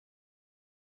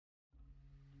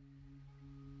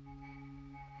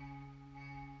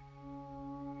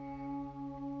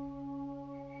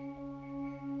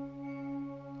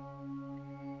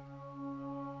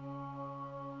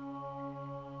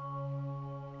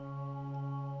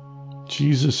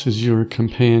Jesus is your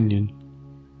companion.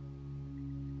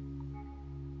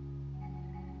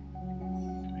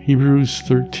 Hebrews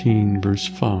 13, verse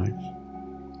 5.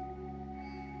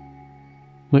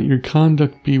 Let your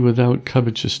conduct be without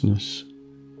covetousness.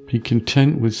 Be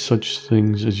content with such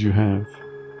things as you have.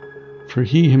 For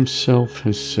he himself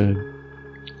has said,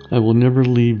 I will never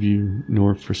leave you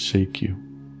nor forsake you.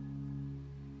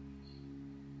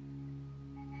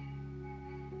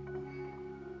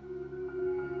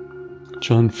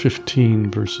 John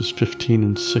 15, verses 15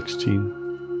 and 16.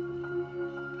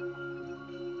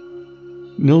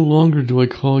 No longer do I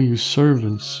call you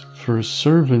servants, for a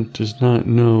servant does not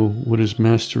know what his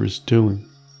master is doing.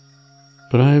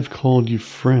 But I have called you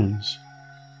friends,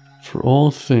 for all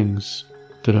things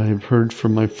that I have heard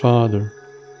from my Father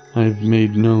I have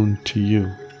made known to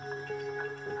you.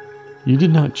 You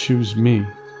did not choose me,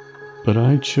 but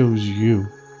I chose you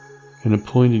and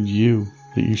appointed you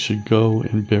that you should go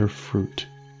and bear fruit,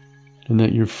 and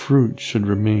that your fruit should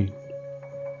remain,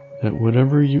 that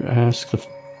whatever you ask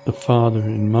the Father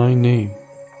in my name,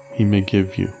 he may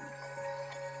give you.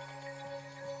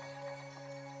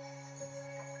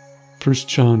 1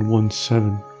 John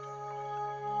 1:7.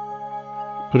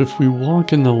 But if we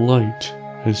walk in the light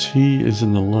as he is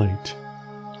in the light,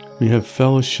 we have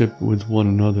fellowship with one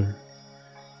another,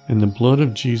 and the blood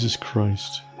of Jesus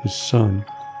Christ, his Son,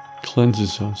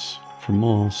 cleanses us from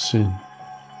all sin.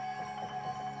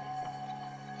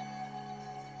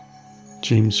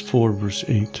 James 4, verse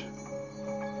 8.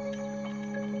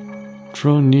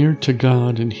 Draw near to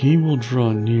God, and he will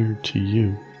draw near to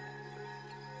you.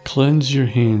 Cleanse your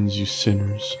hands, you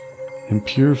sinners, and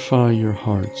purify your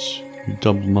hearts, you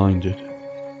double-minded.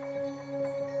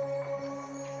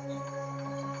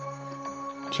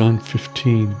 John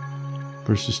 15,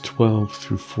 verses 12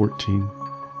 through 14.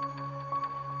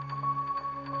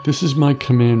 This is my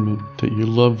commandment, that you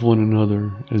love one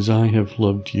another as I have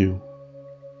loved you.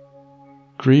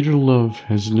 Greater love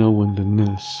has no one than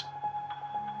this,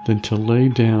 than to lay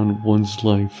down one's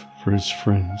life for his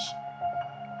friends.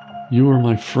 You are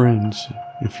my friends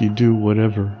if you do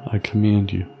whatever I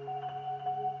command you.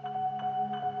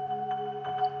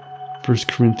 1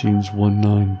 Corinthians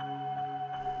 1:9.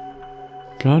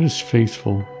 God is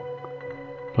faithful,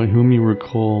 by whom you were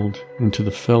called into the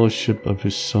fellowship of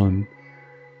his Son,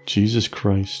 Jesus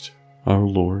Christ, our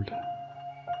Lord.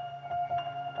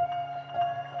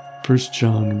 1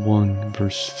 John 1,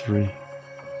 verse 3.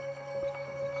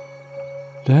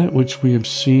 That which we have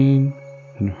seen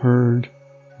and heard,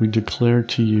 we declare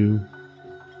to you,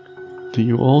 that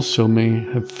you also may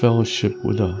have fellowship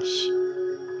with us.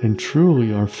 And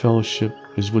truly our fellowship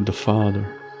is with the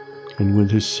Father and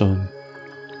with his Son,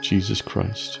 Jesus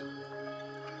Christ.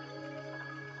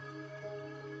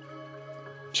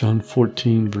 John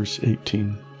 14, verse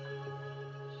 18.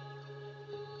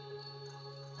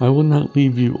 I will not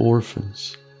leave you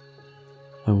orphans.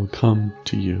 I will come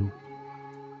to you.